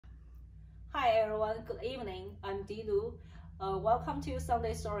Hi everyone, good evening. I'm Dilu. Welcome to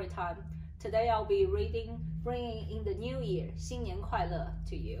Sunday Story Time. Today I'll be bringing in the new year, 新年快乐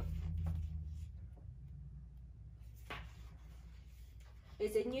to you.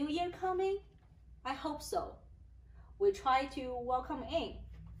 Is a new year coming? I hope so. We try to welcome in.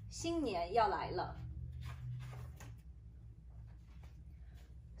 新年要来了。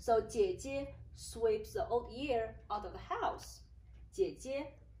So 姐姐 sweeps the old year out of the house. 姐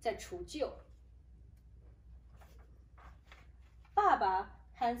姐在除旧。爸爸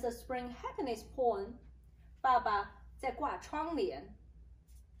hangs a spring happiness pole. 爸爸在挂窗帘。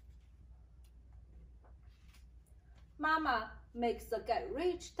妈妈 makes the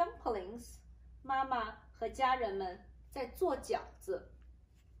get-rich dumplings. 妈妈和家人们在做饺子。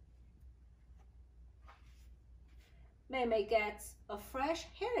妹妹 gets a fresh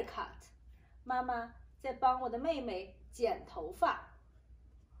haircut. 妈妈在帮我的妹妹剪头发。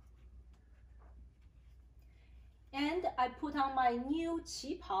And I put on my new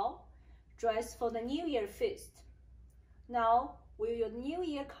旗袍 dress for the New Year feast. Now will your New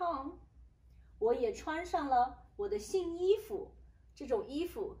Year come? 我也穿上了我的新衣服，这种衣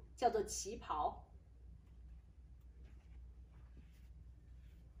服叫做旗袍。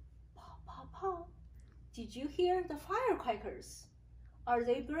Pow, pow, pow. Did you hear the firecrackers? Are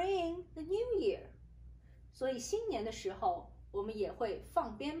they bringing the New Year? 所以新年的时候，我们也会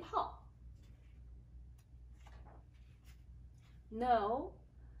放鞭炮。No,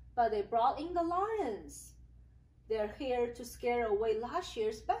 but they brought in the lions. They're here to scare away last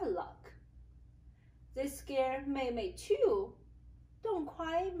year's bad luck. They scare 妹妹 too. Don't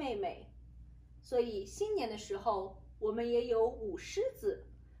cry, 妹妹。所以新年的时候，我们也有舞狮子，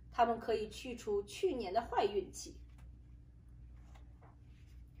他们可以去除去年的坏运气。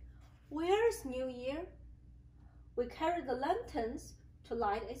Where's New Year? We carry the lanterns to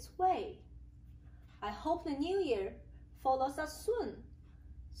light its way. I hope the New Year follows us soon.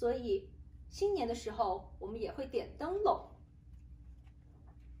 所以新年的时候，我们也会点灯笼。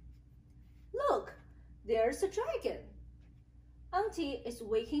Look, there's a dragon. Auntie is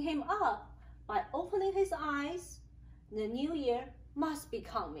waking him up by opening his eyes. The New Year must be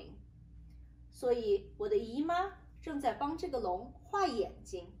coming. 所以我的姨妈正在帮这个龙画眼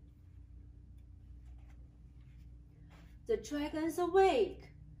睛。The dragon's awake.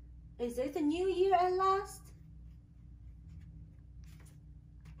 Is it the New Year at last?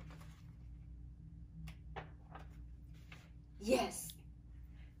 Yes,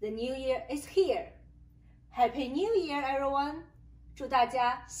 the New Year is here. Happy New Year, everyone! 祝大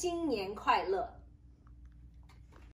家新年快乐！